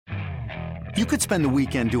You could spend the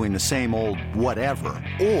weekend doing the same old whatever,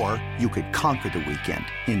 or you could conquer the weekend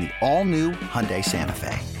in the all-new Hyundai Santa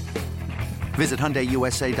Fe. Visit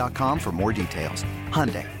HyundaiUSA.com for more details.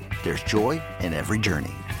 Hyundai, there's joy in every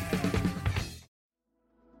journey.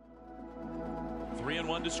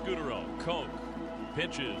 3-1 to Scutaro. Koch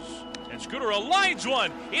pitches, and Scutaro lines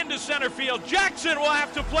one into center field. Jackson will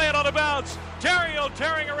have to play it on the bounce. Terrio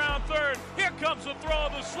tearing around third. Here comes the throw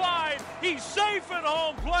of the slide. He's safe at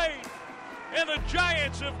home plate. And the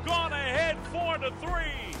Giants have gone ahead 4-3.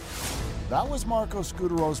 That was Marco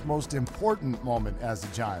Scutaro's most important moment as a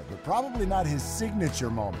Giant, but probably not his signature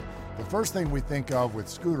moment. The first thing we think of with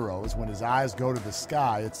Scutaro is when his eyes go to the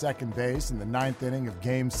sky at second base in the ninth inning of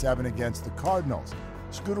Game 7 against the Cardinals.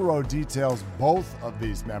 Scutaro details both of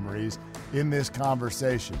these memories in this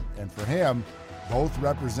conversation, and for him, both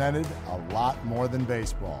represented a lot more than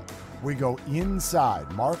baseball. We go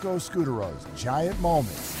inside Marco Scutaro's Giant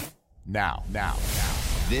moments. Now.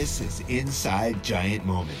 This is Inside Giant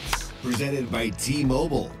Moments, presented by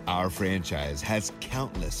T-Mobile. Our franchise has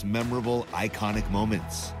countless memorable, iconic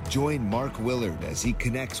moments. Join Mark Willard as he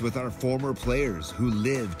connects with our former players who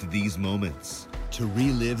lived these moments to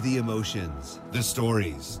relive the emotions, the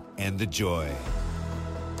stories, and the joy.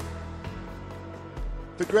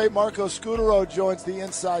 The great Marco Scutaro joins the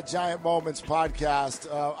Inside Giant Moments podcast.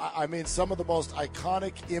 Some of the most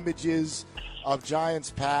iconic images of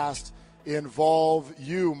Giants past involve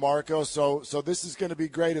you, Marco. So this is going to be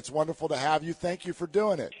great. It's wonderful to have you. Thank you for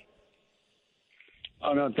doing it.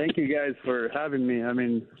 Oh, no, thank you guys for having me. I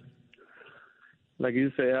mean, like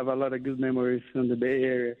you say, I have a lot of good memories from the Bay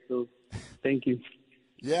Area, so thank you.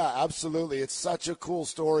 Yeah, absolutely. It's such a cool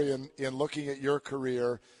story in looking at your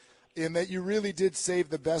career, in that you really did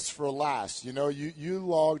save the best for last. You know, you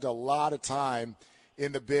logged a lot of time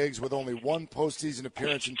in the bigs with only one postseason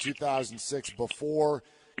appearance in 2006 before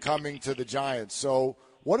coming to the Giants. So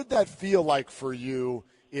what did that feel like for you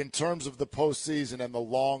in terms of the postseason and the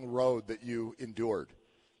long road that you endured?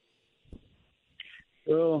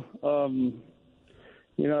 Well,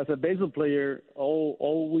 as a baseball player, all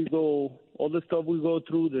the stuff we go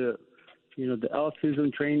through, the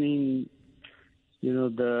off-season training,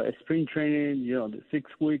 the spring training, the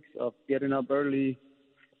 6 weeks of getting up early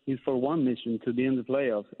is for one mission, to be in the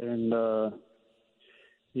playoffs. And,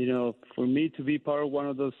 for me to be part of one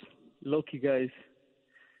of those lucky guys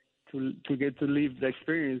to get to live the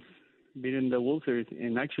experience, being in the World Series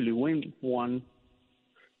and actually win one,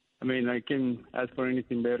 I mean, I can ask for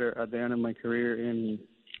anything better at the end of my career. And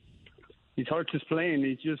it's hard to explain.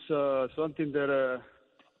 It's just something that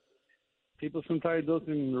people sometimes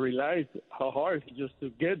doesn't realize how hard it's just to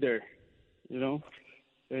get there,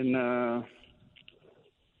 And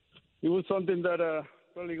it was something that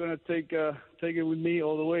probably going to take it with me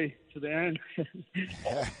all the way to the end.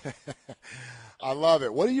 I love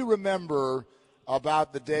it. What do you remember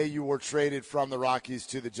about the day you were traded from the Rockies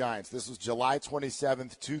to the Giants? This was July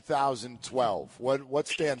 27th, 2012. What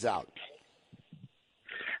stands out?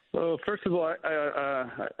 Well, first of all,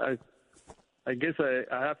 I guess I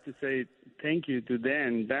have to say thank you to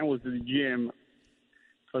Dan. Dan was the GM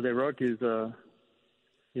for the Rockies, on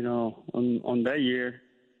that year.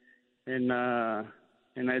 And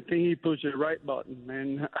I think he pushed the right button,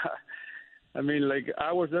 man. I mean, like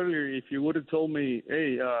hours earlier, if you would have told me,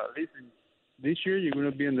 hey, listen, this year you're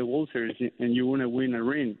going to be in the World Series and you want to win a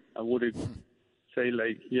ring, I would have say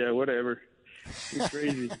like, yeah, whatever. It's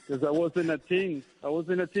crazy because I was in a team. I was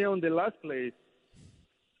in a team on the last place,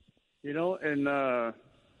 and all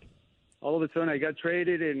of a sudden I got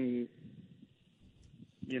traded and,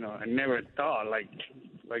 I never thought, like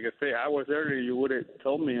I say, hours earlier you would have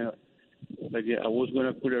told me, I was going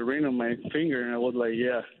to put a ring on my finger, and I was like,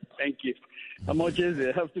 yeah, thank you. How much is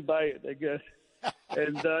it? I have to buy it, I guess.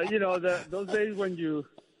 And, those days when you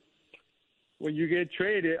get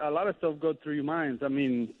traded, a lot of stuff goes through your minds. I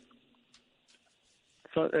mean,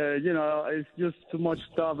 so, it's just too much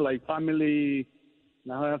stuff like family.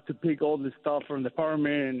 Now I have to pick all this stuff from the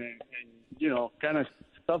apartment and kind of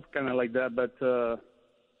stuff kind of like that. But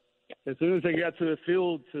as soon as I got to the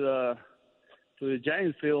field, to the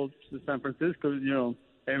Giants field, to San Francisco,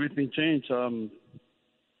 everything changed.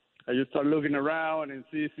 I just started looking around and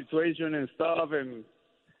see the situation and stuff, and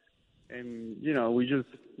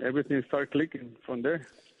everything started clicking from there.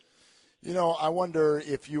 I wonder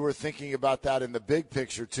if you were thinking about that in the big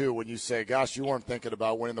picture, too, when you say, gosh, you weren't thinking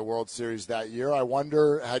about winning the World Series that year. I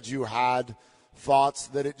wonder, had you had thoughts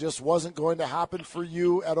that it just wasn't going to happen for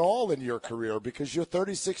you at all in your career because you're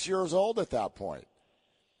 36 years old at that point?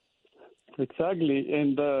 Exactly.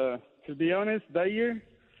 And to be honest, that year,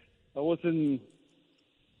 I wasn't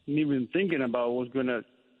even thinking about what was going to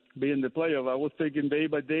be in the playoff. I was taking day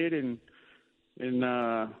by day, and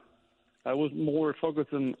I was more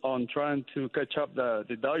focused on trying to catch up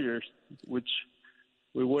the Dodgers, which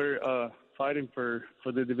we were fighting for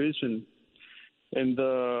the division. And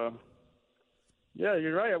yeah,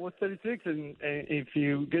 you're right. I was 36, and if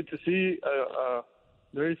you get to see,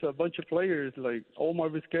 there is a bunch of players like Omar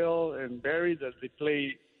Vizquel and Barry that they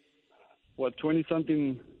play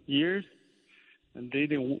 20-something years, and they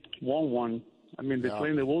didn't won one. I mean, they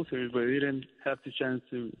played in the World Series, but they didn't have the chance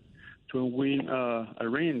to win a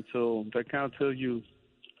ring. So that kind of tells you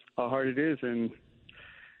how hard it is. And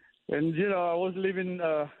you know, I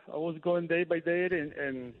was going day by day,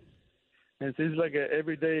 and it seems like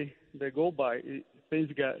every day that go by, things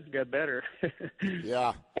got better.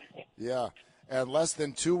 Yeah. And less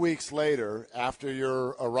than 2 weeks later, after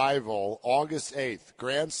your arrival, August 8th,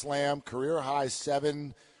 grand slam, career-high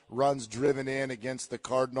 7 runs driven in against the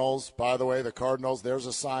Cardinals. By the way, the Cardinals, there's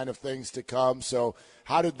a sign of things to come. So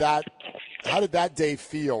how did that day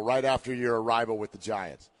feel right after your arrival with the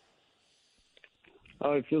Giants?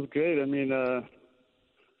 Oh, it feels great. I mean,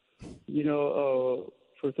 you know,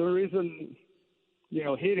 for some reason, you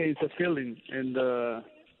know, hitting is a feeling. And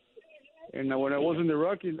when I was in the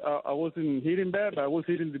Rockies, I wasn't hitting bad, but I was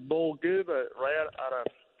hitting the ball good, but right out of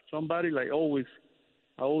somebody, like always.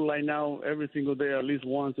 I will line out every single day at least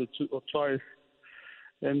once or twice.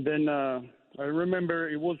 And then I remember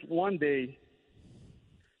it was one day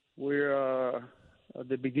where at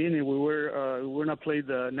the beginning we were going to play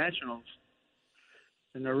the Nationals.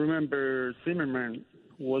 And I remember Zimmerman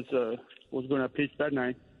was going to pitch that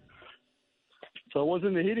night. So I was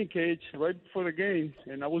in the hitting cage right before the game,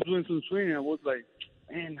 and I was doing some swinging. I was like,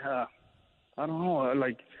 man, I don't know.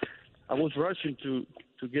 I was rushing to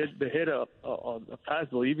get the head up on a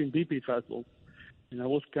fastball, even BP fastball. And I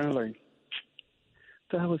was kind of like,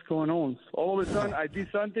 what the hell is going on? So all of a sudden, I did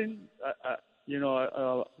something.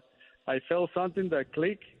 I felt something that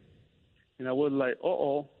clicked, and I was like,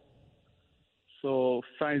 uh-oh. So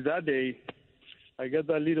since that day, I got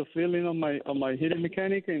that little feeling on my hitting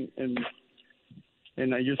mechanic,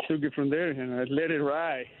 and I just took it from there, and I let it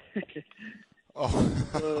ride.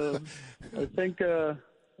 I think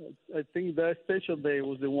that special day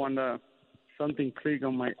was the one that something clicked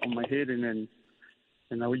on my hitting,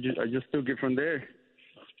 and I just took it from there.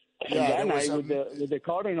 Yeah, and that night with the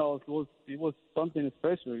Cardinals it was something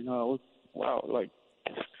special. You know, I was wow, like.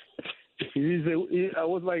 I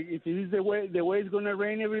was like, if it is the way it's gonna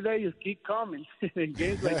rain every day, just keep coming.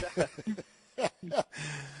 Games like that.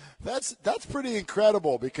 That's pretty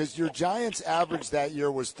incredible because your Giants average that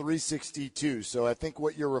year was 362. So I think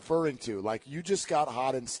what you're referring to, like you just got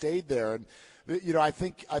hot and stayed there. And you know, I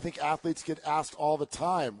think athletes get asked all the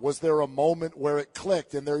time, was there a moment where it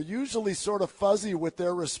clicked? And they're usually sort of fuzzy with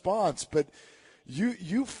their response, but.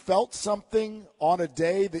 You felt something on a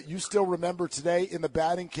day that you still remember today in the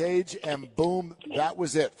batting cage, and boom, that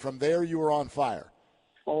was it. From there, you were on fire.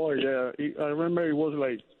 Oh, yeah. I remember it was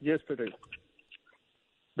like yesterday.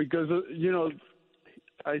 Because, you know,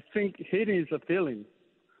 I think hitting is a feeling.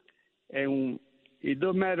 And it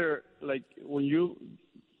don't matter, like, when you're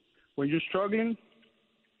struggling,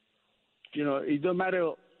 you know, it don't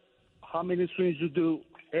matter how many swings you do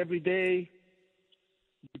every day.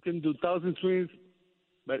 You can do 1,000 swings,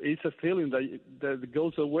 but it's a feeling that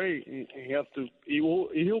goes away. And you have to.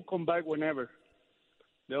 He'll come back whenever.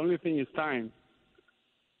 The only thing is time.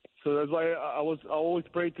 So that's why I always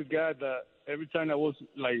pray to God that every time I was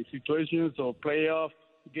like situations or playoff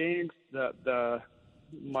games, that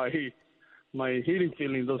my hitting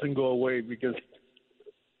feeling doesn't go away, because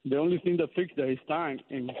the only thing that fixes that is time.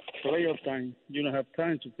 In playoff time, you don't have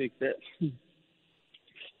time to fix that.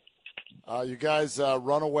 You guys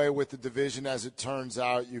run away with the division, as it turns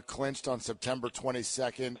out. You clinched on September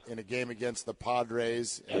 22nd in a game against the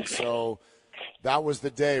Padres. And so that was the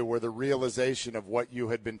day where the realization of what you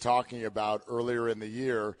had been talking about earlier in the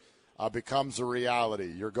year becomes a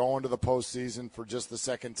reality. You're going to the postseason for just the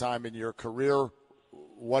second time in your career.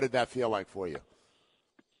 What did that feel like for you?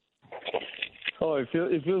 Oh, it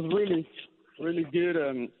feels really, really good.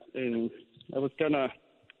 And I was kind of –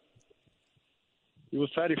 it was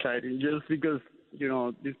satisfied, just because, you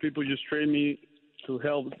know, these people just trained me to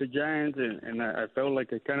help the Giants, and I felt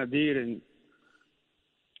like I kind of did.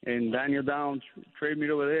 And Daniel Downs traded me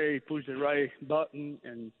over there. He pushed the right button,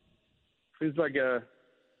 and it feels like God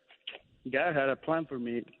had a plan for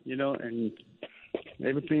me, you know, and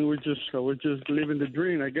everything we're just living the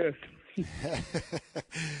dream, I guess.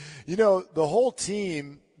 You know, the whole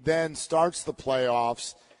team then starts the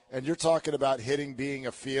playoffs. And you're talking about hitting being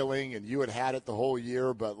a feeling, and you had it the whole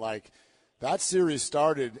year, but, like, that series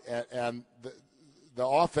started, and the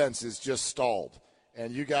offense is just stalled,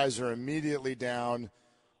 and you guys are immediately down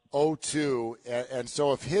 0-2. And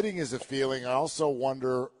so if hitting is a feeling, I also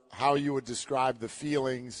wonder how you would describe the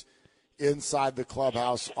feelings inside the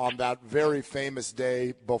clubhouse on that very famous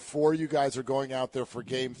day before you guys are going out there for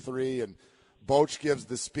Game 3, and Boch gives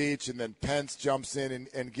the speech, and then Pence jumps in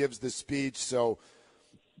and gives the speech. So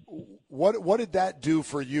what did that do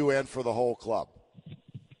for you and for the whole club?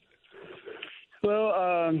 Well,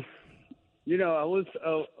 I was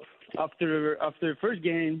after the first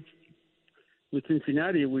game with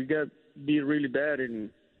Cincinnati, we got beat really bad, and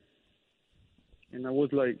I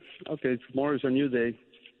was like, okay, tomorrow's a new day.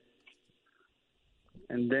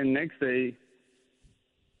 And then next day,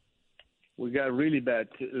 we got really bad,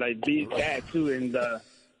 beat bad too, and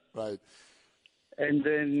right. And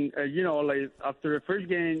then after the first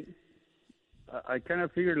game, I kind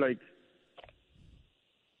of figured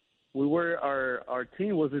our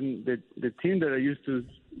team wasn't the team that I used to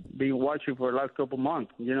be watching for the last couple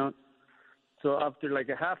months, So after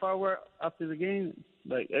a half hour after the game,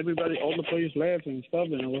 everybody, all the players left and stuff,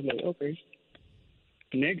 and I was like, okay.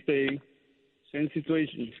 Next day, same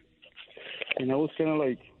situation, and I was kind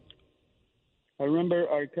of I remember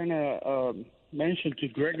I kind of mentioned to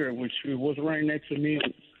Gregor, which was right next to me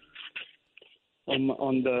on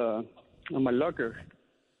my locker.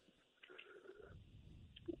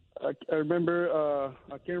 I remember.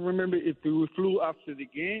 I can't remember if we flew after the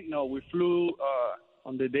game. No, we flew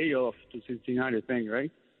on the day off to Cincinnati, I think,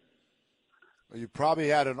 right? Well, you probably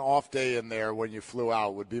had an off day in there when you flew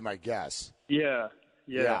out, would be my guess. Yeah.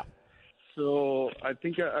 So I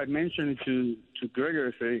think I mentioned it to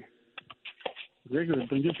Gregor. Say, Gregor,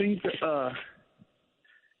 don't you think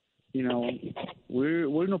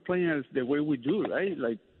we're not playing as the way we do, right?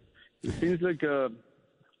 It seems like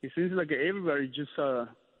everybody just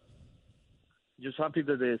happy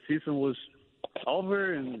that the season was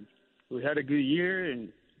over and we had a good year,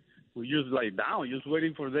 and we just down, just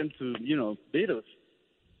waiting for them to beat us.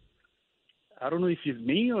 I don't know if it's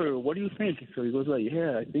me or what do you think? So he goes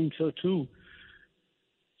yeah, I think so too.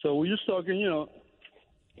 So we're just talking,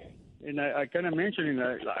 and I kind of mentioned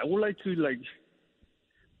it. I would like to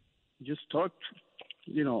just talk,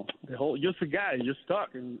 the whole, just a guy, just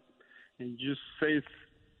talk and just say,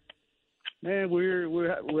 man, we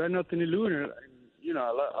have nothing to lose, and,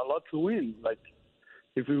 a lot to win.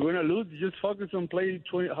 If we're gonna lose, just focus on playing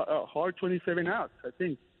hard 27 outs. I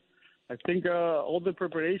think all the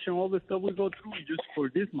preparation, all the stuff we go through is just for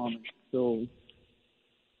this moment. So,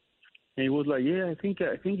 and he was yeah, I think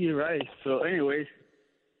you're right. So, anyways,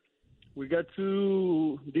 we got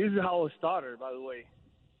to. This is how it started, by the way,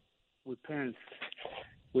 with Pence.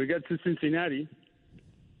 We got to Cincinnati,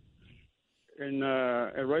 and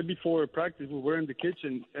right before practice, we were in the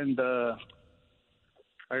kitchen, and I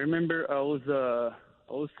remember it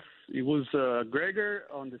was Gregor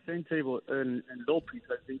on the same table, and Lopez,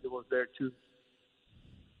 I think, it was there too.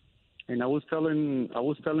 And I was telling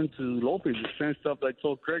to Lopez the same stuff I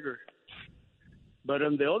told Gregor. But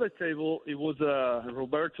on the other table, it was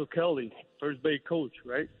Roberto Kelly, first base coach,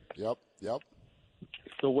 right? Yep.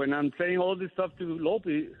 So when I'm saying all this stuff to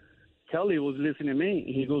Lopez, Kelly was listening to me.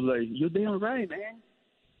 He goes "You damn right, man.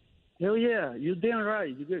 Hell yeah, you damn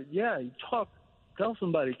right. You talk. Tell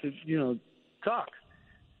somebody to talk."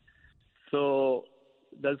 So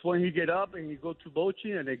that's when he get up and he go to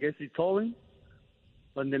Bochy, and I guess he told him.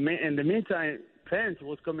 But in the meantime, Pence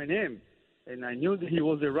was coming in, and I knew that he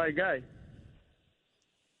was the right guy.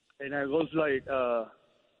 And I was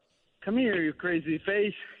come here, you crazy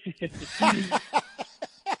face.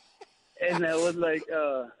 And I was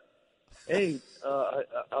hey,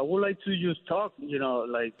 I would like to just talk,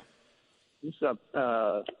 just a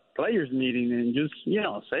players meeting and just,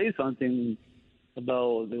 say something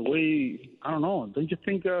about the way, I don't know, don't you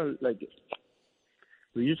think, we're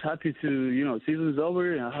just happy to, season's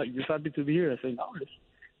over and just happy to be here. I said, no.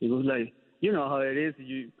 He was you know how it is,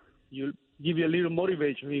 you give you a little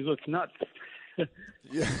motivation. He goes nuts.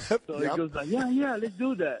 Yeah. So he goes yeah, let's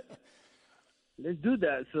do that.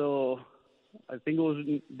 So I think it was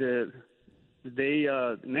the day,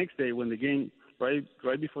 next day when the game, right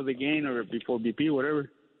before the game or before BP,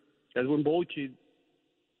 whatever. That's when Bochy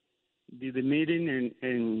did the meeting,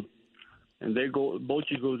 and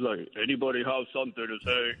Bochy goes anybody have something to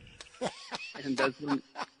say? And that's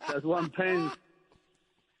one Pence,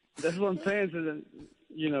 and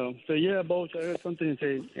say, yeah, Bochy, I have something to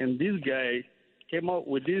say. And this guy came up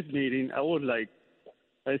with this meeting. I was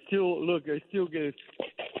I still get,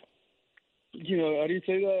 how do you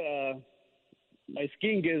say that? My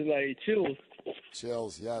skin gets chills.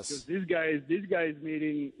 Chills, yes. Because this guy's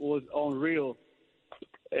meeting was unreal.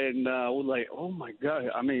 And I was like, oh, my God.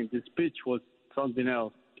 I mean, this pitch was something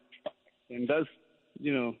else. And that's,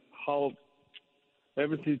 how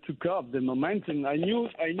everything took up, the momentum. I knew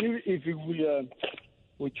if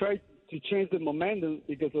we tried to change the momentum,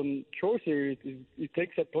 because on short series, it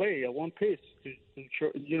takes a play, a one pitch,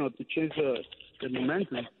 to change the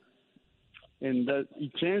momentum. And that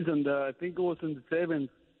it changed, and I think it was in the 7th,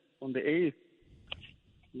 on the 8th.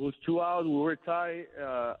 It was 2 outs. We were tied.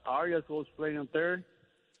 Arias was playing on third.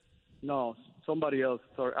 No, somebody else.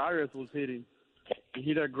 Sorry, Arias was hitting. He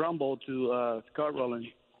hit a ground ball to Scott Rowland.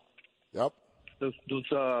 Yep. Those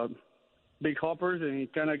big hoppers, and he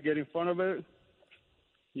kind of get in front of it.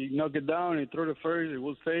 He knocked it down, and he threw the first. It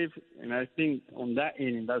was safe. And I think on that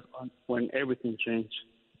inning, that's when everything changed.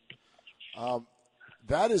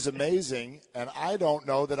 That is amazing, and I don't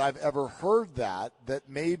know that I've ever heard that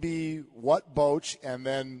maybe what Boch and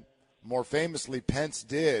then more famously Pence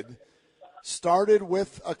did started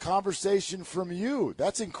with a conversation from you.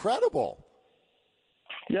 That's incredible.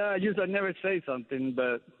 Yeah, I never say something,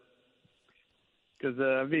 but because,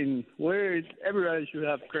 everybody should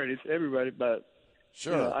have credit, everybody, but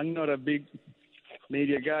sure. I'm not a big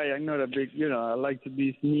media guy. I'm not a big, I like to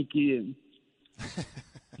be sneaky and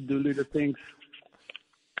do little things.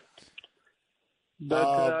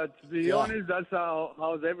 But to be honest, that's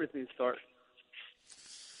how everything starts.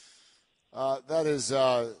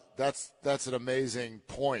 That's an amazing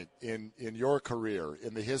point in your career,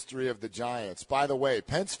 in the history of the Giants. By the way,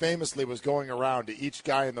 Pence famously was going around to each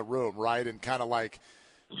guy in the room, right, and kind of like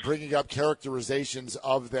bringing up characterizations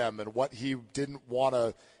of them and what he didn't want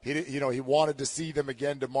to. He wanted to see them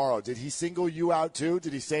again tomorrow. Did he single you out too?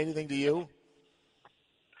 Did he say anything to you?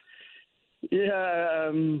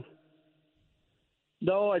 Yeah.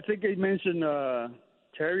 No, I think I mentioned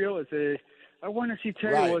Terrio. I say, I want to see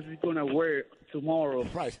Terrio. Right. What's he going to wear tomorrow?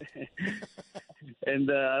 Right. And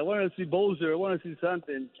I want to see Bolzer. I want to see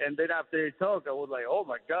something. And then after they talk, I was like, oh,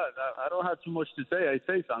 my God, I don't have too much to say. I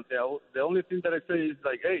say something. The only thing that I say is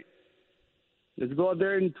like, hey, let's go out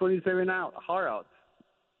there in 27 hard outs,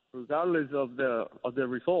 regardless of the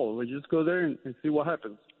result. We just go there and see what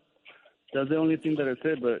happens. That's the only thing that I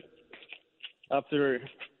said. But after,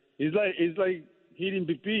 it's like hitting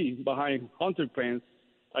BP behind Hunter Pence.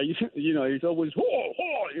 He's always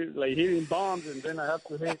like hitting bombs, and then I have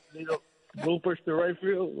to hit little bloopers to right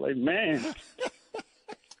field. Like, man.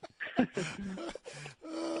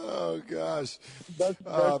 Oh gosh,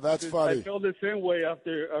 that's funny. I felt the same way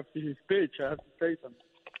after his pitch. I have to say something.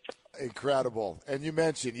 Incredible. And you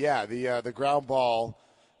mentioned, the ground ball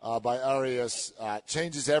by Arias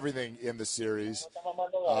changes everything in the series.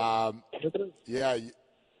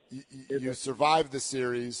 You survive the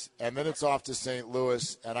series, and then it's off to St.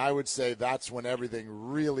 Louis, and I would say that's when everything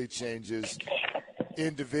really changes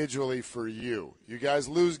individually for you. You guys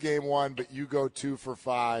lose game one, but you go 2 for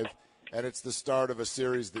 5, and it's the start of a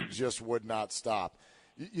series that just would not stop.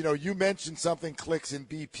 You mentioned something clicks in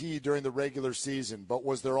BP during the regular season, but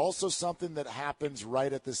was there also something that happens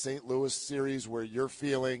right at the St. Louis series where you're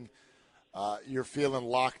feeling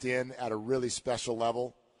locked in at a really special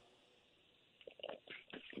level?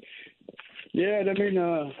 Yeah, I mean,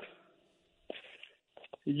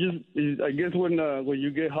 I guess when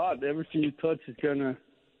you get hot, everything you touch is gonna,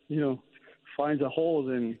 finds a hole,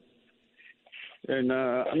 and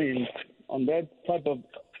I mean, on that type of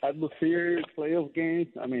atmosphere, playoff games,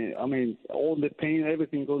 I mean, all the pain,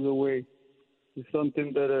 everything goes away. It's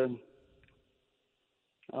something that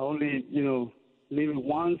I only, live it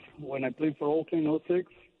once when I played for Oakland in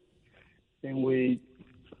 2006, and we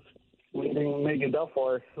didn't make it that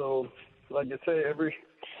far, so. Like I say,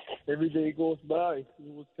 every day goes by, it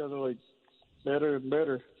was kind of like better and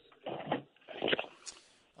better.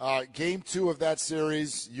 Game 2 of that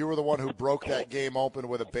series, you were the one who broke that game open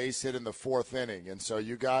with a base hit in the 4th inning, and so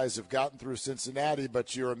you guys have gotten through Cincinnati,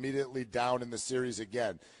 but you're immediately down in the series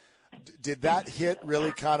again. Did that hit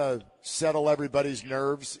really kind of settle everybody's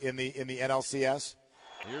nerves in the NLCS?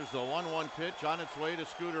 Here's the 1-1 pitch on its way to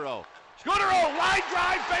Scutaro. Scutaro, line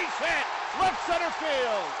drive, base hit, left center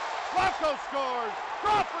field. Blanco scores,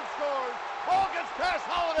 Crawford scores, ball gets past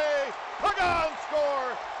Holiday, Pagan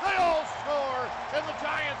scores, they all score, and the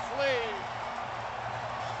Giants lead.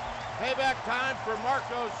 Payback time for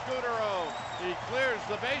Marco Scutaro. He clears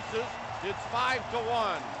the bases, it's 5-1.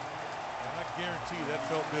 I guarantee that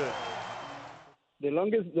felt good. The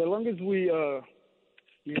longest we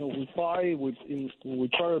we fight, we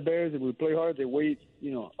try our best, and we play hard. They wait,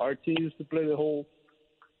 our team used to play the whole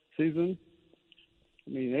season. I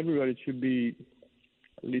mean, everybody should be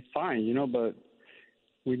at least fine, but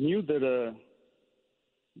we knew that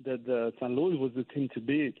San Luis was the team to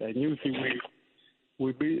beat. I knew if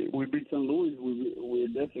we beat St. Louis, we're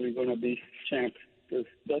definitely going to be champs, because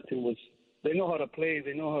that team was. They know how to play.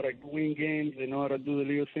 They know how to win games. They know how to do the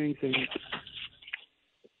little things.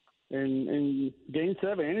 And Game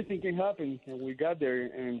 7, anything can happen. And we got there,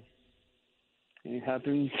 and it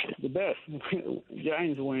happened the best.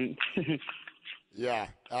 Giants win. Yeah,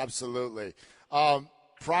 absolutely.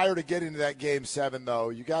 Prior to getting to that Game 7, though,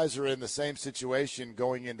 you guys are in the same situation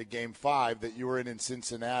going into Game 5 that you were in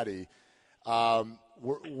Cincinnati.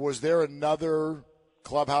 Was there another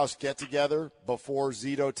clubhouse get-together before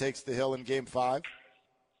Zito takes the hill in Game 5?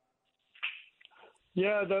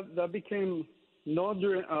 Yeah, that became not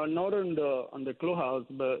on the clubhouse,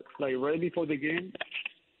 but like right before the game.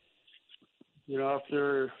 You know,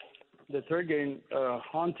 after the third game,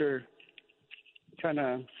 Hunter kind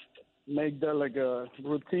of make that like a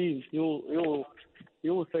routine. You'll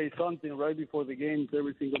say something right before the games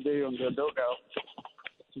every single day on the dugout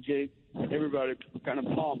to get everybody kind of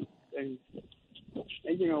pumped. And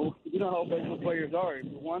you know how baseball players are. If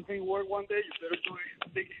one thing worked one day, you better do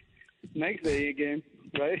it next day again,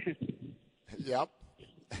 right? Yep.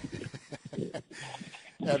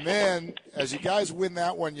 And then, as you guys win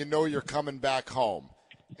that one, you know you're coming back home.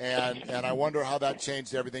 And I wonder how that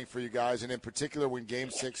changed everything for you guys. And in particular, when Game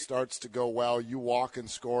 6 starts to go well, you walk and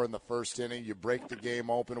score in the first inning. You break the game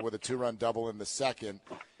open with a 2-run double in the second.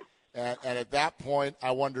 And at that point,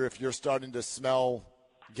 I wonder if you're starting to smell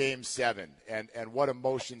Game 7 and what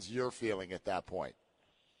emotions you're feeling at that point.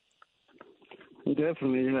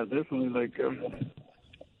 Definitely, yeah, definitely. Like,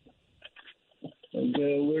 and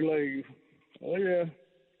we're like, oh yeah,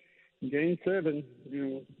 Game 7, you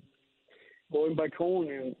know, going back home,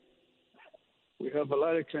 and we have a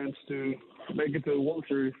lot of chance to make it to the World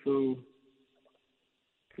Series. So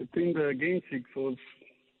I think the Game 6 was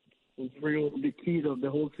real the key of the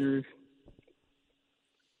whole series.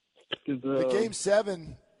 The Game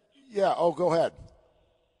 7, yeah. Oh, go ahead.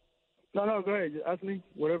 No, go ahead. Ask me,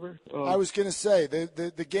 whatever. I was going to say,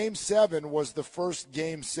 the Game 7 was the first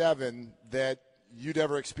Game 7 that you'd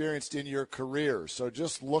ever experienced in your career. So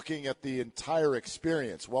just looking at the entire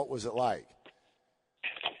experience, what was it like?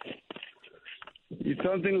 It's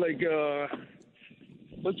something like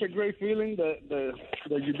such a great feeling that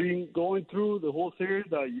you've been going through the whole series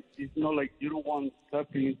that it's not like you don't want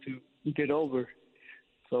that feeling to get over.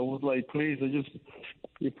 So I was like, please,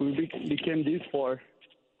 if we became this far,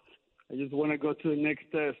 I just want to go to the next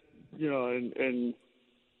test, you know, and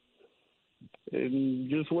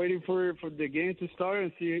just waiting for the game to start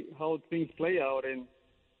and see how things play out. And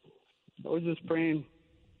I was just praying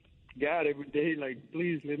God every day, like,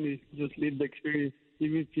 please let me just live the experience,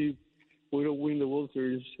 even if we don't win the World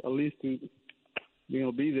Series, at least to, you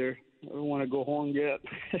know, be there. I don't want to go home yet.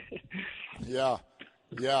 Yeah.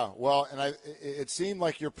 Well, and it seemed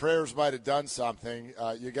like your prayers might have done something.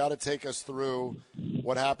 You got to take us through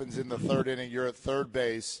what happens in the third inning. You're at third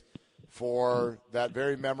base for that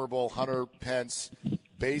very memorable Hunter Pence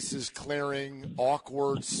bases clearing,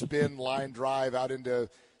 awkward spin line drive out into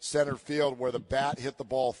center field where the bat hit the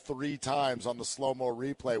ball 3 times on the slow-mo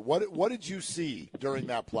replay. What did you see during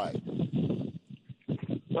that play?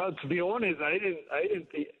 Well, to be honest, I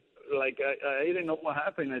didn't think. I didn't know what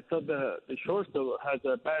happened. I thought the shortstop has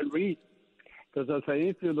a bad read, because as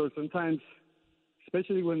an infielder, sometimes,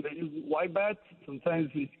 especially when they use wide bats, sometimes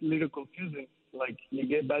it's a little confusing. Like, you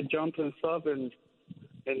get bad jumps and stuff, and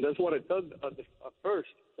that's what I thought at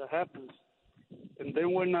first that happens. And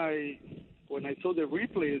then when I saw the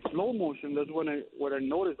replay in slow motion, that's when I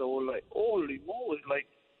noticed. I was like, holy moly! Like,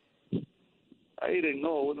 I didn't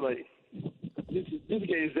know. I was like, this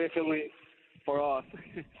game is definitely for us.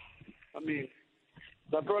 I mean,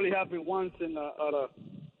 that probably happened once in out of,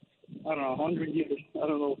 I don't know, 100 years. I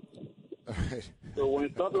don't know. So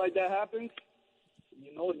when stuff like that happens,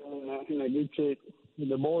 you know you're in a good shape.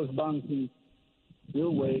 The ball is bouncing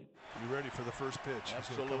your way. You ready for the first pitch?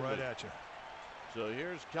 Absolutely. Right at you. So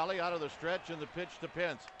here's Kelly out of the stretch, and the pitch to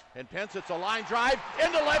Pence. And Pence, it's a line drive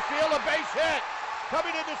into left field, a base hit.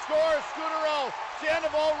 Coming in to score is Scudero.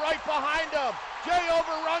 Sandoval right behind him. Jay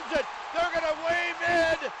overruns it. They're going to wave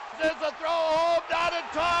in. There's a throw home, not in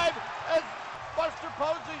time, as Buster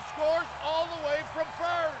Posey scores all the way from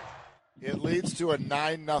first. It leads to a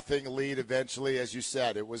 9-0 lead eventually. As you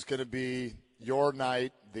said, it was going to be your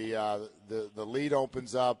night. The lead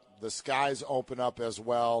opens up. The skies open up as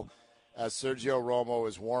well as Sergio Romo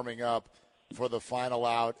is warming up for the final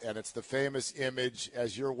out. And it's the famous image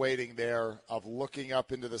as you're waiting there of looking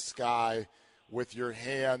up into the sky with your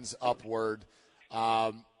hands upward.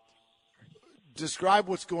 Describe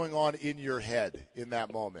what's going on in your head in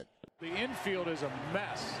that moment. The infield is a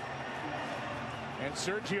mess. And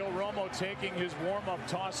Sergio Romo taking his warm-up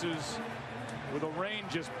tosses with the rain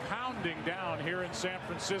just pounding down here in San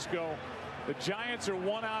Francisco. The Giants are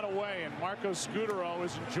 1 out away, and Marco Scutaro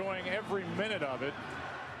is enjoying every minute of it.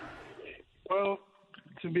 Well,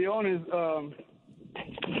 to be honest,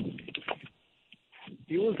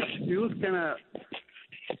 he was kind of,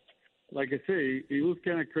 like I say, he was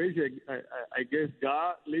kind of crazy. I guess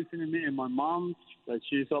God listened to me and my mom, that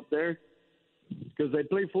she's up there, because I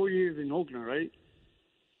played 4 years in Oakland, right?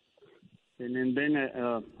 And then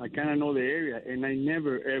I kind of know the area, and I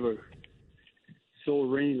never ever saw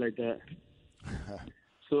rain like that.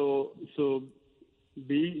 So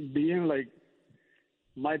being like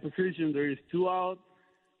my position, there is 2 out,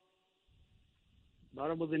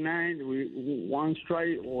 bottom of the ninth, we 1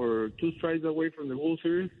 strike or 2 strikes away from the World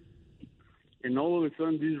Series, and all of a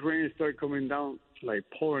sudden this rain started coming down, like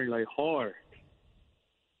pouring like hard.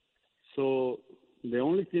 So the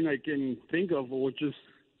only thing I can think of was just,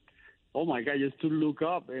 oh my God, just to look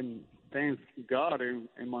up and thank God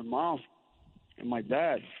and my mom and my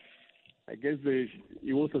dad. I guess it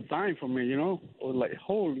was a sign for me, you know? Or like,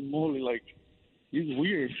 holy moly, like, it's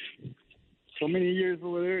weird. So many years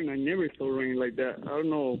over there, and I never saw rain like that. I don't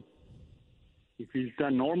know if it's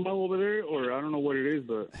that normal over there, or I don't know what it is,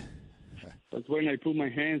 but that's when I put my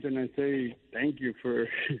hands and I say thank you for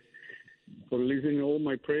listening to all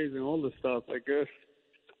my praise and all the stuff. I guess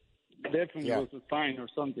definitely was a sign or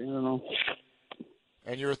something. I don't know.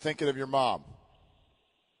 And you were thinking of your mom.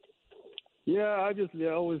 Yeah, I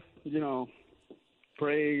always,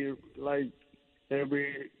 pray like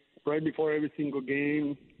right before every single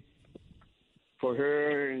game for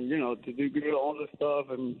her, and to do good, all the stuff,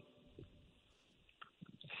 and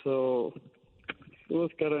so it was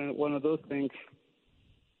kind of one of those things.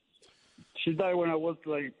 She died when I was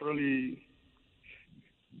like probably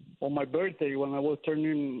on my birthday, when I was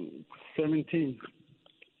turning 17.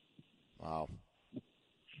 Wow.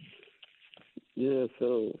 Yeah,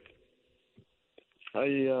 so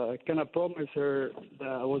I kind of promised her that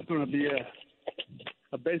I was going to be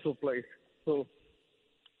a baseball player. So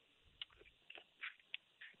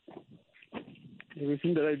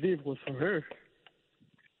everything that I did was for her.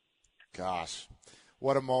 Gosh,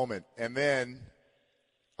 what a moment. And then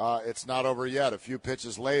it's not over yet. A few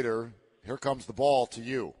pitches later, here comes the ball to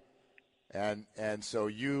you. And so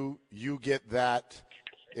you get that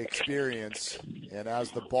experience, and as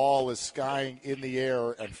the ball is skying in the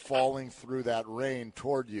air and falling through that rain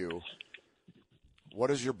toward you, what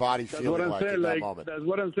is your body feeling like in that moment? That's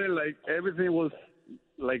what I'm saying. Like, everything was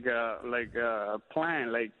like a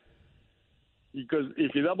plan. Like, because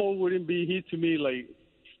if that ball wouldn't be hit to me like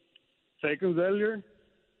seconds earlier,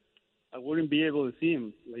 I wouldn't be able to see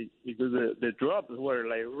him. Like, because the drops were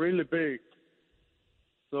like really big.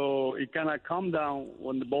 So it kind of calmed down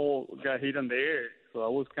when the ball got hit in the air. So I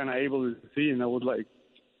was kind of able to see, and I was like,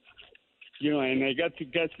 and I got to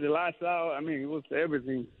catch the last out. I mean, it was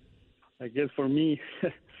everything, I guess, for me,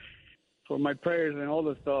 for my prayers and all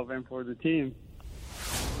the stuff, and for the team.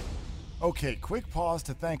 Okay, quick pause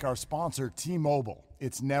to thank our sponsor, T-Mobile.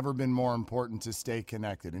 It's never been more important to stay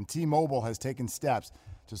connected, and T-Mobile has taken steps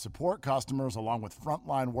to support customers along with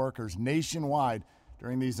frontline workers nationwide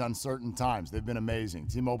during these uncertain times. They've been amazing.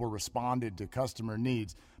 T-Mobile responded to customer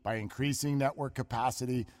needs by increasing network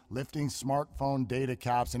capacity, lifting smartphone data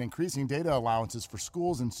caps, and increasing data allowances for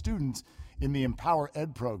schools and students in the Empower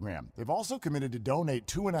Ed program. They've also committed to donate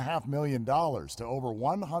 $2.5 million to over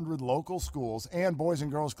 100 local schools and Boys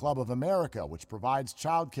and Girls Club of America, which provides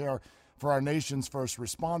childcare for our nation's first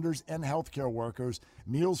responders and healthcare workers,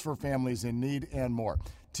 meals for families in need, and more.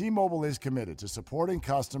 T-Mobile is committed to supporting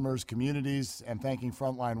customers, communities, and thanking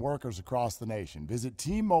frontline workers across the nation. Visit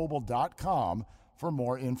T-Mobile.com for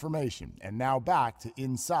more information. And now back to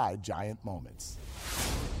Inside Giant Moments.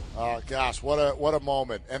 Oh, gosh, what a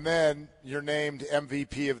moment. And then you're named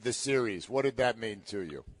MVP of the series. What did that mean to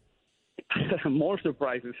you? More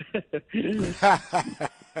surprises.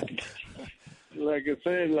 Like I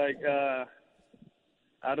said,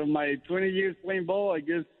 out of my 20 years playing ball, I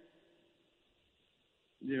guess,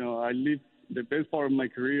 I lived the best part of my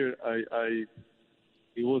career.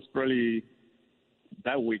 It was probably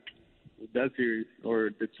that week, that series,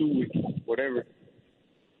 or the 2 weeks, whatever.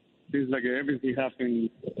 Seems like everything happened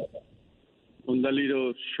on that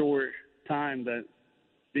little short time that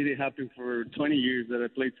didn't happen for 20 years that I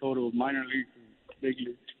played total minor leagues and big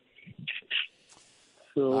leagues.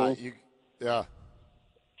 So, yeah.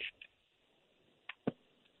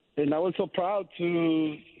 And I was so proud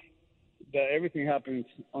that everything happens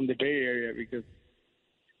on the Bay Area, because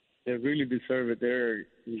they really deserve it. They're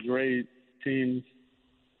great teams.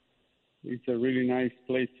 It's a really nice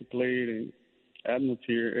place to play, and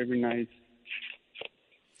atmosphere every night.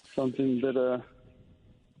 Something that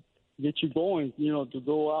gets you going, to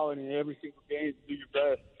go out and every single game do your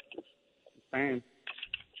best. Fans.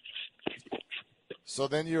 So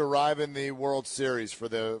then you arrive in the World Series for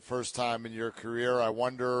the first time in your career. I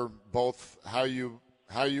wonder both how you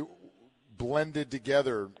blended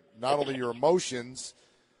together not only your emotions,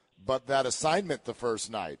 but that assignment the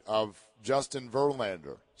first night of Justin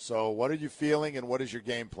Verlander. So what are you feeling, and what is your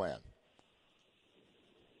game plan?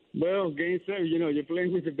 Well, Game 7, you're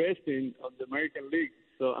playing with the best team of the American League.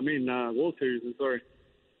 So, World Series, I'm sorry.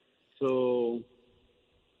 So,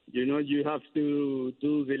 you have to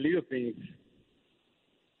do the little things.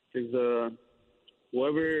 Because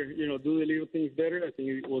whoever, do the little things better, I think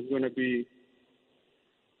it was going to be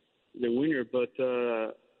the winner. But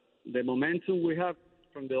the momentum we have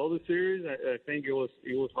from the other series, I think it was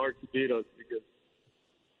hard to beat us, because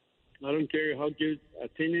I don't care how good a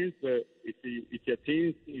team is, but if your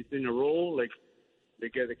team is in a roll, like they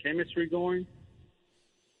get the chemistry going,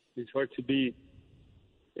 it's hard to beat.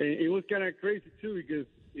 And it was kind of crazy too, because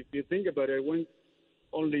if you think about it, I went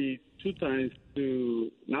only 2 times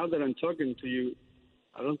to. Now that I'm talking to you,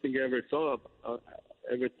 I don't think I ever thought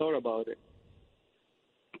about it.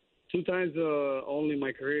 2 times only in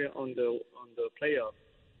my career on the playoffs.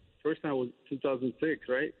 First time was 2006,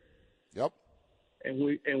 right? Yep. And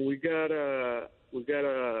we got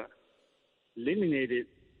eliminated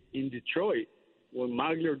in Detroit when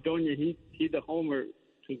Magglio Ordonez hit the homer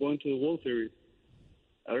to go into the World Series.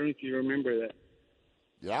 I don't know if you remember that.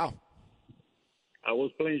 Yeah. I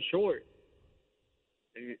was playing short,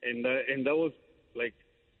 and that was like,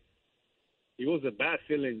 it was a bad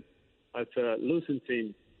feeling as a losing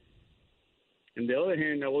team. On the other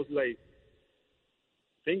hand, I was like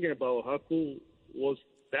thinking about how cool was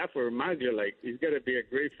that for Magglio. Like, it's got to be a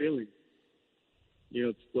great feeling,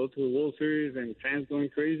 to go to the World Series and fans going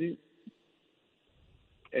crazy.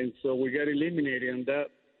 And so we got eliminated on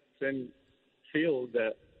that same field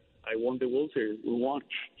that I won the World Series. We won.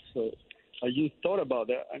 So I just thought about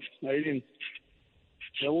that. I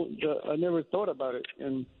never thought about it.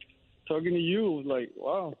 And talking to you was like,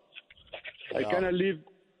 wow. Yeah. I kind of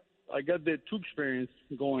I got the 2 experience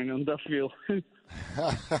going on that field.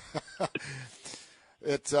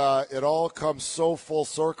 It all comes so full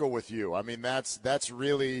circle with you. I mean, that's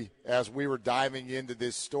really, as we were diving into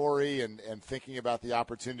this story and thinking about the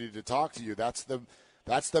opportunity to talk to you, that's the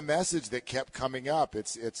message that kept coming up.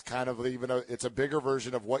 It's kind of it's a bigger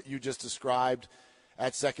version of what you just described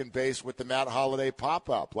at second base with the Matt Holliday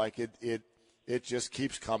pop-up. Like it just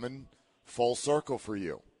keeps coming full circle for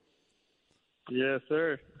you. Yes,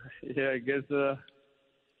 sir. Yeah, I guess,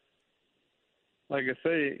 like I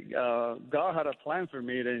say, God had a plan for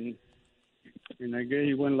me, and I guess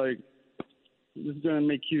he went like, "This is gonna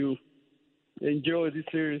make you enjoy this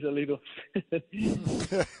series a little."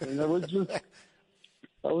 And I was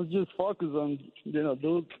just focused on,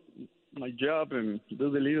 do my job and do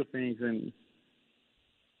the little things,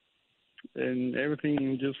 and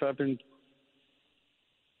everything just happened,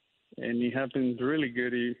 and it happened really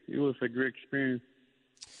good. It was a great experience.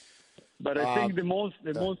 But I think the most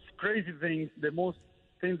crazy thing, the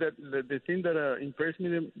thing that impressed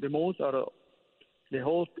me the most out of the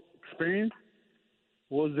whole experience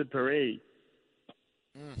was the parade.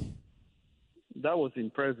 Mm. That was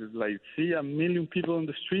impressive. Like, see 1 million people on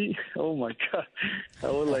the street. Oh my God!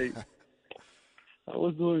 I was like, I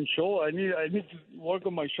was doing show. I need to work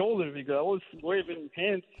on my shoulders, because I was waving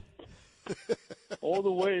hands all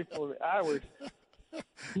the way for hours.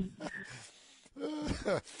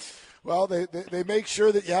 Well, they make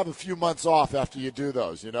sure that you have a few months off after you do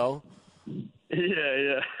those, Yeah.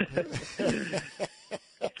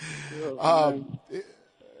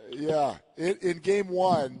 Yeah. In Game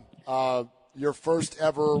 1, your first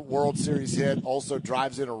ever World Series hit also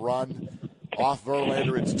drives in a run off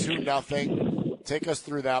Verlander. It's 2-0. Take us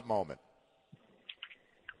through that moment.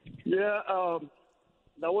 Yeah,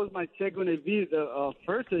 that was my second AV. The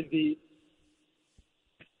first AV,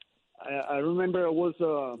 I remember I was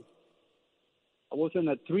in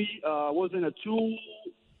a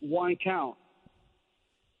 2-1 count.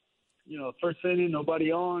 First inning,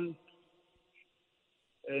 nobody on,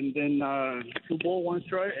 and then 2 balls, 1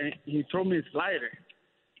 strike, and he threw me a slider,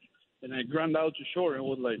 and I ground out to short, and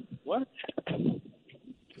was like, what?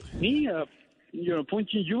 Me,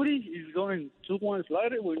 punching Yuri, he's going 2-1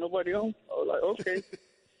 slider with nobody on. I was like, okay.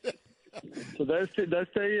 So that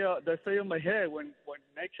stay on my head when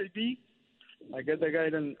next AB, I get the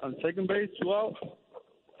guy on second base, 2 out,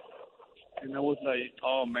 and I was like,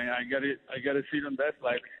 oh man, I got to sit on that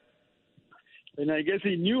slider. And I guess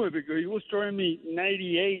he knew it because he was throwing me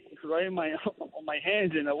 98 right on my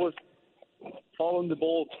hands, and I was following the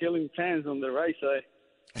ball, killing fans on the right side.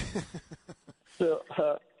 So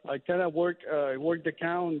I kind of worked the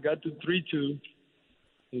count, got to 3-2,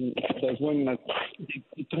 and that's when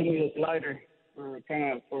he threw me the slider for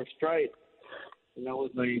a strike. And I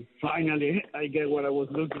was like, finally, I get what I was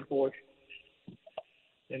looking for.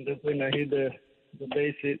 And that's when I hit the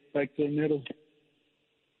base hit back to the middle.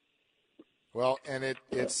 Well, and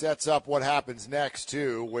it sets up what happens next,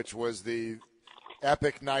 too, which was the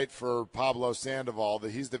epic night for Pablo Sandoval.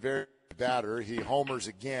 He's the very batter. He homers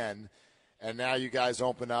again, and now you guys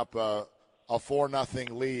open up a 4-0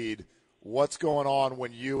 lead. What's going on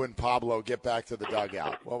when you and Pablo get back to the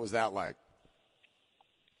dugout? What was that like?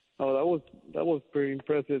 Oh, that was pretty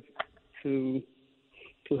impressive to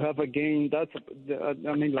have a game.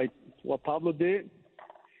 Like what Pablo did.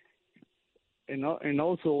 And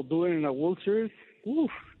also doing in a World Series, that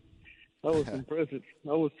was impressive.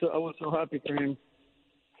 I was so happy for him.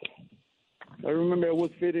 I remember I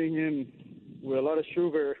was feeding him with a lot of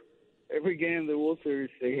sugar every game in the World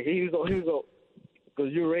Series. Here you go,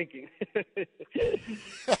 because you're raking.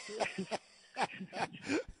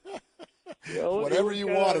 Whatever you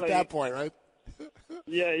want at that point, right?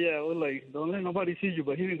 Yeah. I was like, don't let nobody see you,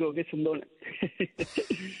 but here you go, get some donuts.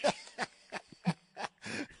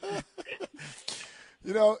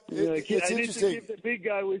 You know, it's interesting. Need to keep the big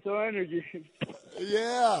guy with some energy.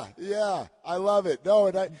 Yeah, I love it. No,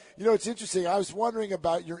 and it's interesting. I was wondering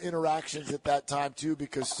about your interactions at that time too,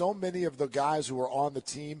 because so many of the guys who were on the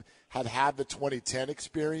team had the 2010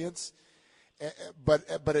 experience.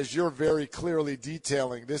 But as you're very clearly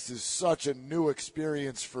detailing, this is such a new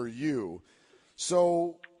experience for you.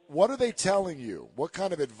 So, what are they telling you? What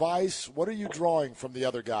kind of advice? What are you drawing from the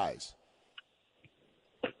other guys?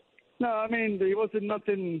 No, I mean, there wasn't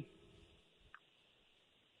nothing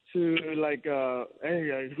to like, hey,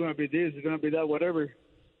 it's going to be this, it's going to be that, whatever.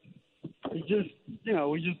 It's just,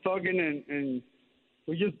 we're just talking and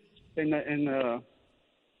we're just in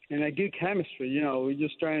a good chemistry, we're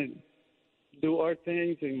just trying to do our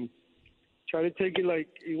things and try to take it like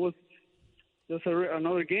it was just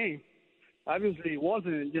another game. Obviously, it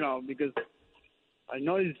wasn't, because I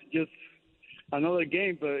know it's just another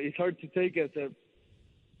game, but it's hard to take as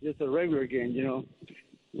just a regular game,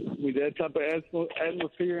 with that type of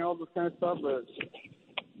atmosphere and all this kind of stuff. But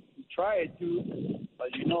you try it too, but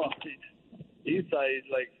inside is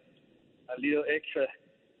like a little extra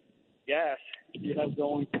gas you have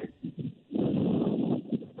going.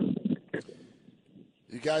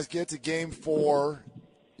 You guys get to Game 4.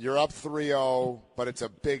 You're up 3-0, but it's a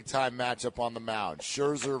big-time matchup on the mound.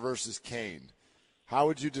 Scherzer versus Kane. How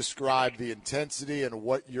would you describe the intensity and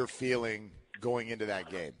what you're feeling going into that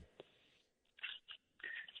game?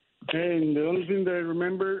 And the only thing that I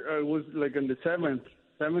remember was like in the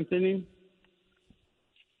seventh inning,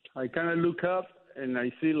 I kind of look up and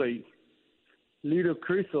I see like little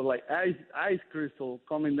crystal, like ice crystal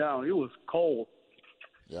coming down. It was cold.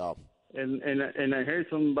 Yeah. And I heard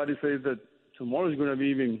somebody say that tomorrow's going to be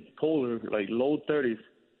even colder, like low 30s.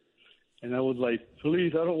 And I was like,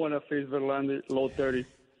 please, I don't want to face Verlander low 30s.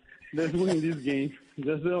 Let's win this game.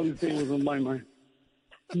 That's the only thing that was on my mind.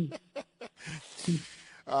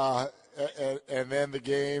 And then the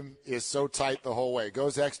game is so tight the whole way. It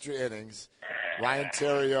goes extra innings. Ryan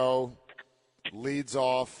Theriot leads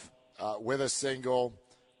off with a single.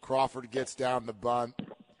 Crawford gets down the bunt.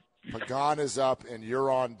 Pagan is up, and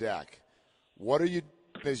you're on deck. What are you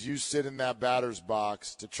doing as you sit in that batter's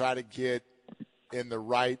box to try to get in the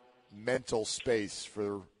right mental space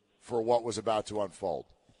for what was about to unfold?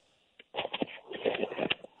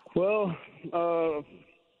 Well,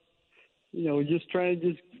 just trying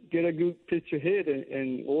to just get a good pitch hit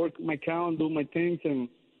and work my count, do my things, and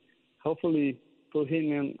hopefully put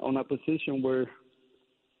him on a position where,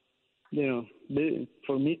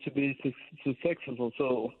 for me to be successful.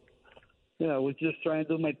 So, I was just trying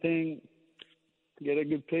to do my thing, get a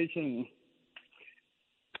good pitch, and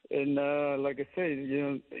like I said,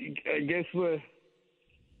 I guess when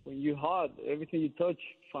you're hot, everything you touch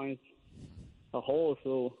finds a hole.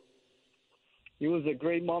 So it was a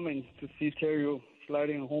great moment to see Theriot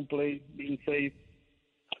sliding on home plate, being safe.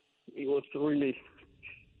 It was really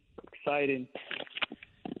exciting.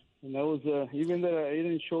 And that was, even though I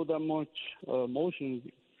didn't show that much motion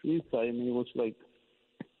inside, I mean, it was like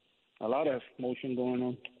a lot of motion going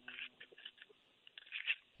on.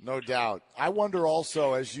 No doubt. I wonder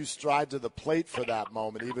also, as you stride to the plate for that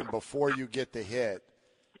moment, even before you get the hit,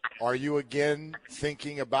 are you again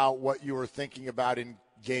thinking about what you were thinking about in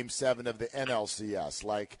Game 7 of the NLCS?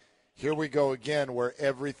 Like, here we go again, where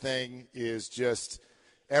everything is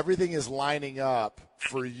lining up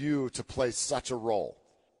for you to play such a role.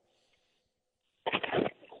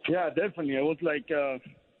 Yeah, definitely. I was like,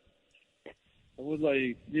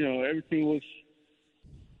 everything was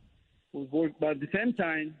work, but at the same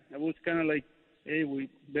time, I was kind of like, hey, we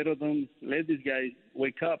better don't let this guy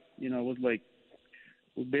wake up. I was like,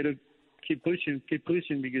 we better keep pushing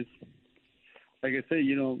because, like I say,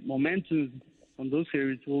 momentum on those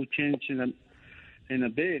series will change in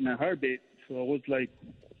a heartbeat. So I was like,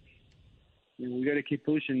 we got to keep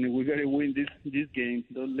pushing and we got to win this game.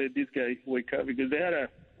 Don't let this guy wake up because they had a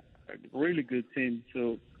really good team.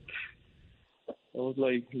 So I was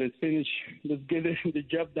like, let's get the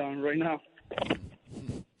job done right now.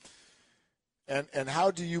 And how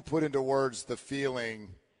do you put into words the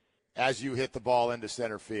feeling as you hit the ball into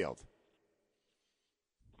center field?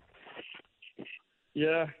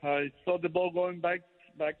 Yeah, I saw the ball going back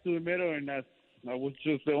to the middle, and that was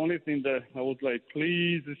just the only thing that I was like,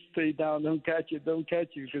 please stay down, don't catch it,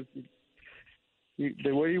 because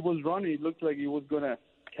the way he was running, it looked like he was gonna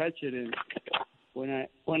catch it. And when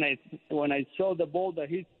I saw the ball that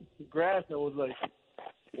hit the grass, I was like,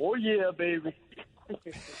 oh yeah, baby.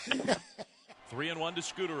 3-1 to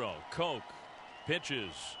Scutaro. Koch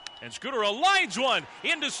pitches, and Scutaro lines one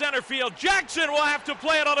into center field. Jackson will have to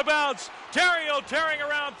play it on a bounce. Terrio tearing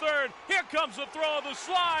around third. Here comes the throw of the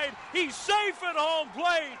slide. He's safe at home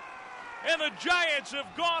plate, and the Giants have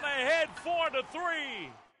gone ahead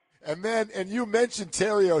 4-3. And you mentioned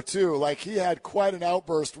Terrio too. Like, he had quite an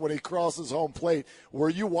outburst when he crosses home plate. Were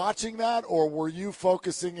you watching that, or were you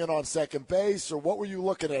focusing in on second base, or what were you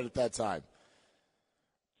looking at that time?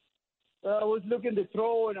 I was looking to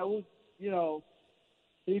throw, and I was,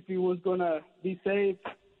 see if he was gonna be safe.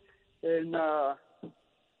 And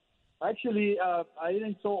actually, I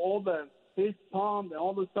didn't saw all the fist pump and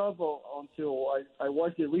all the stuff until I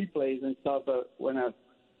watched the replays and stuff. But when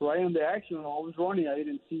right in the action, I was running, I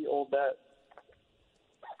didn't see all that.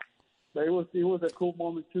 But it was a cool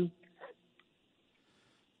moment too.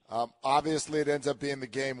 Obviously, it ends up being the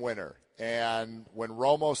game winner. And when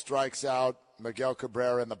Romo strikes out Miguel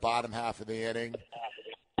Cabrera in the bottom half of the inning,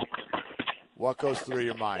 what goes through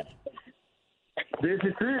your mind? This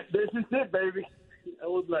is it, baby. I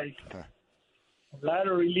was like, a lot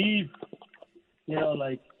of relief.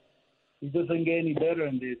 Like, it doesn't get any better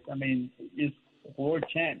than this. I mean, it's world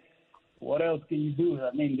champ. What else can you do?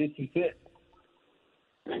 I mean, this is it.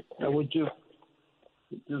 I would just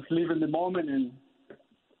live in the moment and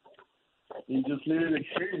just live the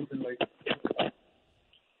experience. And like,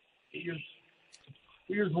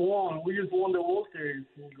 we just won the World Series.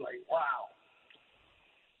 It was like, wow.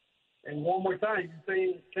 And one more time,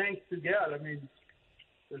 saying thanks to God. I mean,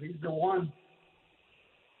 that he's the one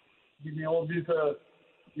giving me all this,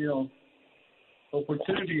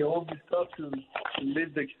 opportunity, all this stuff to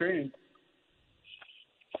live the experience.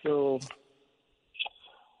 So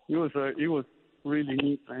it was really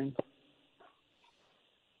neat, man.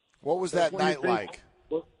 What was that night like?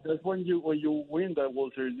 That's when you win that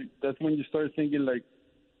World Series. That's when you start thinking like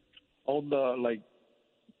all the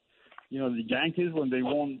the Yankees when they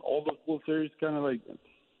won all the World Series, kind of like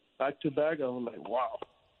back to back. I was like, wow,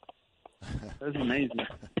 that's amazing.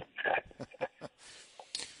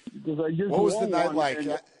 Because I just what was the night like?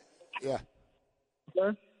 Yeah.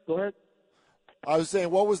 Go ahead. I was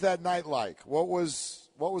saying, what was that night like? What was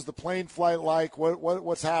the plane flight like?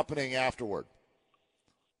 What's happening afterward?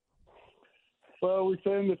 Well, we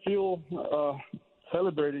stayed in the field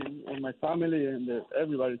celebrating with my family and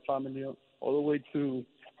everybody's family all the way to,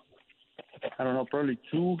 I don't know, probably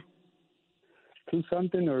two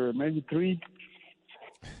something or maybe 3.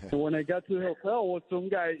 And when I got to the hotel, with some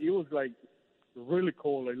guy, it was like really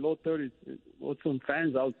cold, like low 30s. With some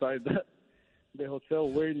fans outside the hotel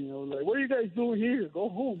waiting. I was like, what are you guys doing here? Go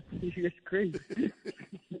home. It's crazy.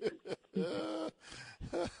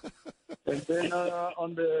 And then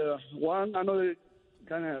on the another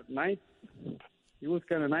kind of nice, it was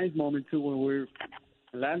kind of nice moment too when we were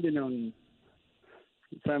landing on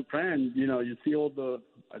San Fran. You see all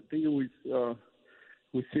I think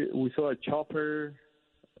we saw a chopper,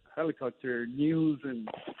 helicopter, news, and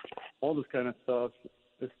all this kind of stuff,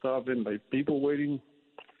 and like people waiting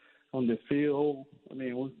on the field. I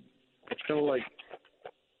mean, it felt like,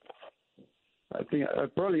 I think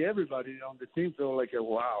probably everybody on the team felt like,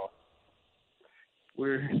 wow,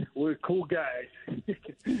 we're cool guys.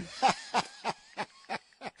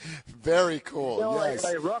 Very cool. Yes.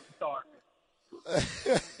 Like rock star.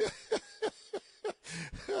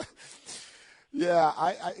 Yeah,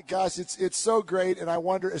 gosh, it's so great, and I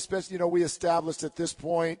wonder, especially, we established at this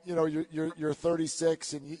point, you're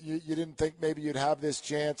 36, and you didn't think maybe you'd have this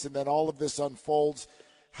chance, and then all of this unfolds.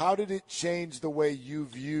 How did it change the way you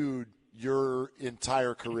viewed your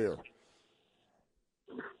entire career?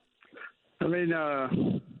 I mean,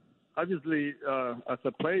 obviously, as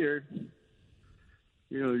a player,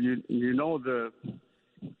 the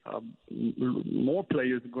more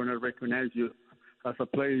players are going to recognize you. As a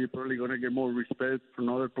player, you're probably going to get more respect from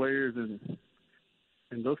other players and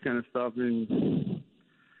those kind of stuff. And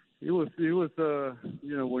it was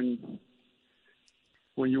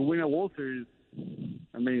when you win a World Series,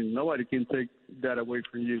 I mean, nobody can take that away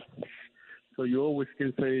from you. So you always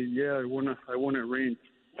can say, yeah, I won a ring.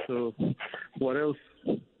 So what else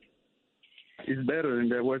is better than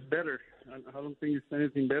that? What's better? I don't think it's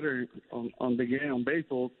anything better on the game, on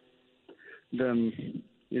baseball, than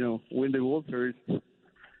win the World Series.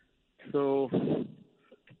 So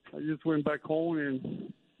I just went back home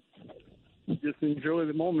and just enjoy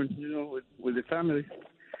the moment, with the family.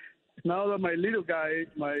 Now that my little guy,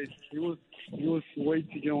 he was way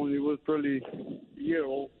too young. He was probably a year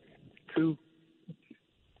old, 2,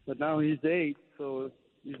 but now he's 8. So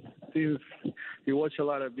he watched a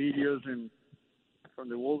lot of videos and from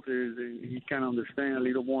the World Series, and he can understand a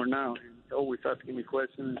little more now. He's always asking me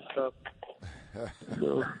questions and stuff.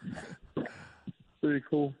 So pretty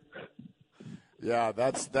cool. Yeah,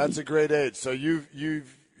 that's a great age. So you've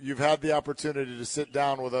had the opportunity to sit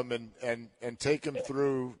down with him and take him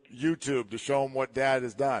through YouTube to show him what Dad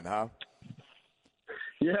has done, huh?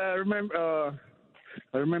 Yeah, I remember.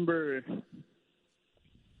 I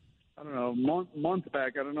don't know, months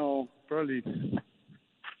back. I don't know, probably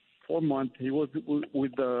 4 months. He was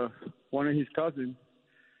with one of his cousins,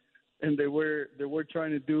 and they were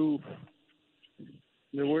trying to do.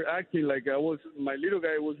 They were acting like my little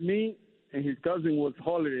guy was me, and his cousin was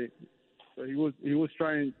Holiday. So he was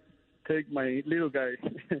trying to take my little guy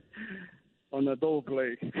on a double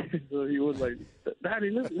play. So he was like, "Daddy,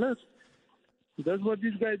 look, that's what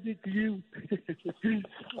this guy did to you."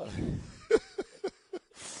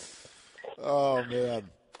 Oh man.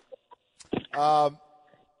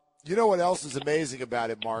 You know what else is amazing about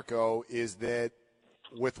it, Marco, is that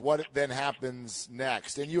with what then happens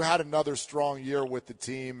next, and you had another strong year with the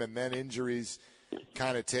team, and then injuries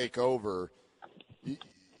kind of take over.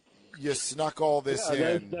 You snuck all this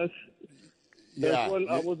in. That's what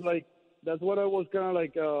I was like. That's what I was kind of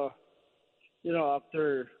like.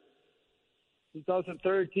 After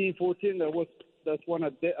 2013, 14, that's when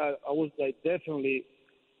I was like definitely,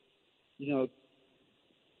 God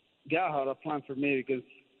had a plan for me because,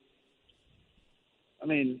 I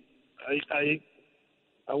mean,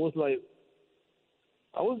 I was like,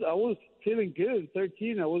 I was feeling good.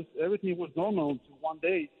 13, everything was normal until one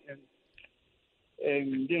day, and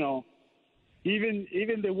even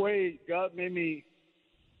the way God made me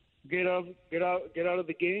get out of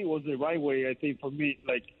the game was the right way. I think for me,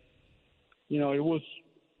 like, it was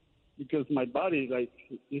because my body, like,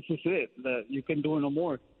 this is it, that you can do it no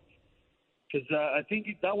more. Because I think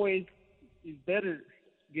that way it's better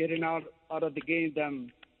getting out of the game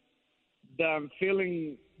than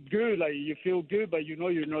feeling good. Like, you feel good, but you're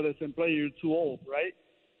not the same player. You're too old, right?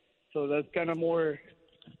 So that's kind of more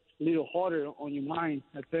a little harder on your mind,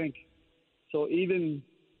 I think. So even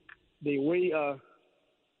the way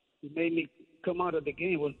it made me come out of the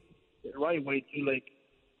game was the right way to, like,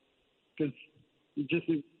 because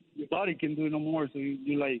your body can do no more. So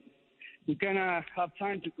you kind of have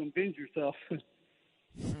time to convince yourself.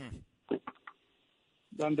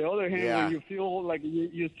 On the other hand, when you feel like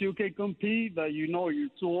you still can compete, but you're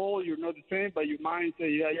too old, you're not the same, but your mind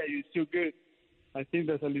says, yeah, you're still good. I think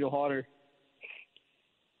that's a little harder.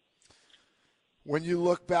 When you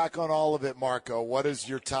look back on all of it, Marco, what does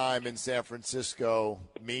your time in San Francisco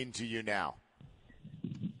mean to you now?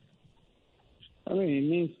 I mean, it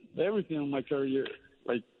means everything in my career.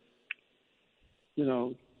 Like,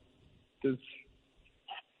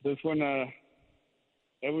 that's when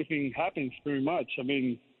everything happens pretty much. I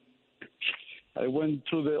mean, I went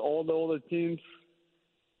through all the other teams,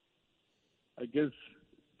 I guess,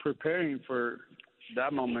 preparing for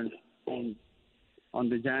that moment on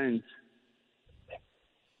the Giants.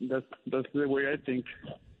 That's the way I think.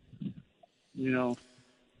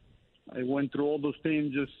 I went through all those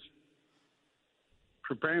teams just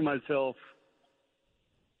preparing myself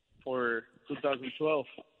for 2012.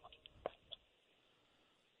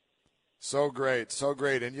 So great, so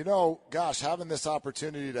great. And, gosh, having this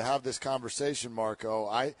opportunity to have this conversation, Marco,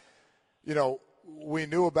 we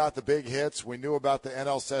knew about the big hits. We knew about the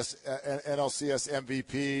NLCS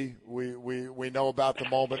MVP. We know about the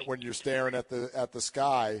moment when you're staring at the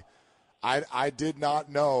sky. I did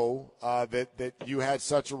not know that you had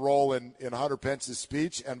such a role in Hunter Pence's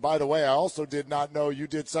speech. And by the way, I also did not know you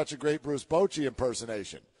did such a great Bruce Bochy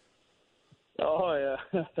impersonation. Oh yeah.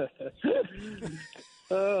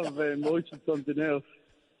 Oh man, Bochy's something else.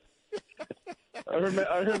 I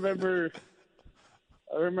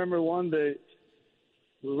remember one day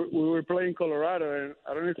we were playing Colorado, and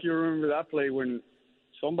I don't know if you remember that play when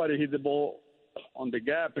somebody hit the ball on the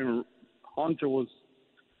gap and Hunter was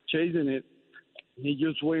chasing it. He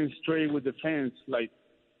just went straight with the fence, like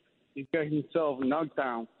he got himself knocked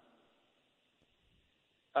down.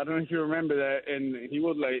 I don't know if you remember that. And he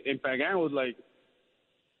was like, and Pagan was like,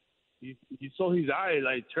 he saw his eye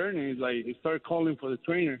like turning. He's like, he started calling for the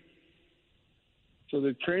trainer. So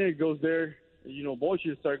the trainer goes there. You know,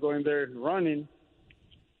 Bochy started going there running.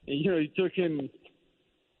 And, you know, it took him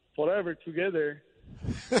forever to get there.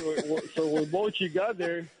 So when Bochy got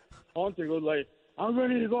there, Hunter goes like, I'm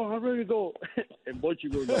ready to go. And Bochy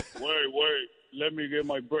goes like, wait, let me get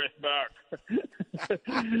my breath back.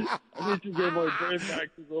 I need to get my breath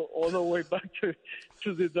back to go all the way back to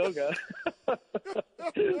the dugout. Oh,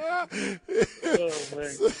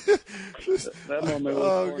 man. That moment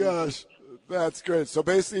was funny. Gosh. That's great. So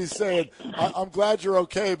basically he's saying, I'm glad you're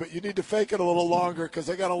okay, but you need to fake it a little longer because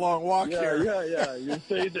I got a long walk here. Yeah. You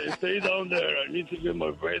stay down there. I need to get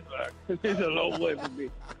my breath back. It's a long way for me.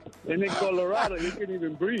 And in Colorado, you can't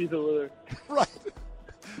even breathe over there. Right.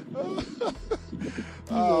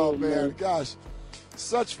 Oh, man. Gosh.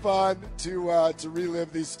 Such fun to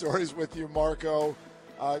relive these stories with you, Marco.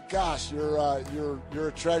 Gosh, you're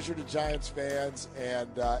a treasure to Giants fans, and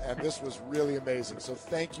this was really amazing. So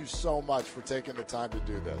thank you so much for taking the time to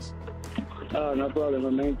do this. No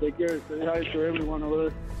problem, man. Take care. Say hi to everyone over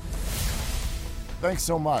there. Thanks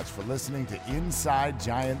so much for listening to Inside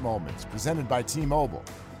Giant Moments, presented by T-Mobile.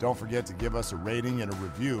 Don't forget to give us a rating and a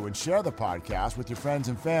review and share the podcast with your friends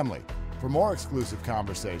and family. For more exclusive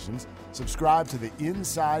conversations, subscribe to the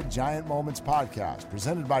Inside Giant Moments podcast,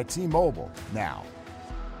 presented by T-Mobile now.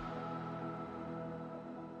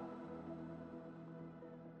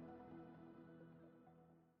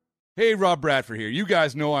 Hey, Rob Bradford here. You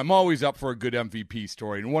guys know I'm always up for a good MVP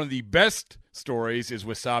story, and one of the best stories is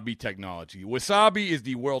Wasabi Technology. Wasabi is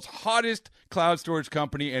the world's hottest cloud storage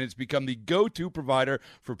company, and it's become the go-to provider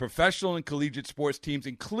for professional and collegiate sports teams,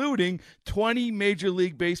 including 20 Major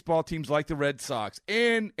League Baseball teams like the Red Sox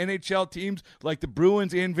and NHL teams like the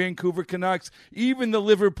Bruins and Vancouver Canucks. Even the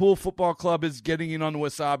Liverpool Football Club is getting in on the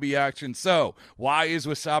Wasabi action. So, why is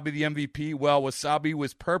Wasabi the MVP? Well, Wasabi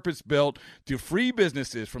was purpose-built to free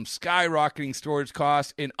businesses from skyrocketing storage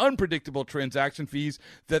costs and unpredictable transaction fees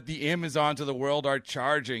that the Amazons of the world are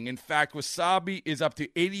charging. In fact, Wasabi is up to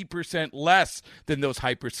 80% less than those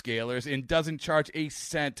hyperscalers and doesn't charge a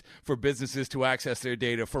cent for businesses to access their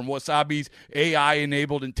data. From Wasabi's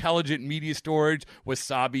AI-enabled intelligent media storage,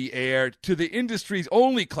 Wasabi Air, to the industry's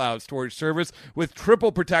only cloud storage service with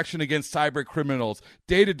triple protection against cyber criminals,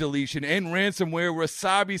 data deletion, and ransomware,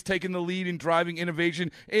 Wasabi's taken the lead in driving innovation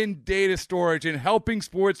in data storage and helping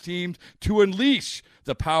sports teams to unleash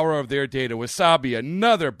the power of their data. Wasabi,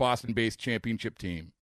 another Boston-based championship team.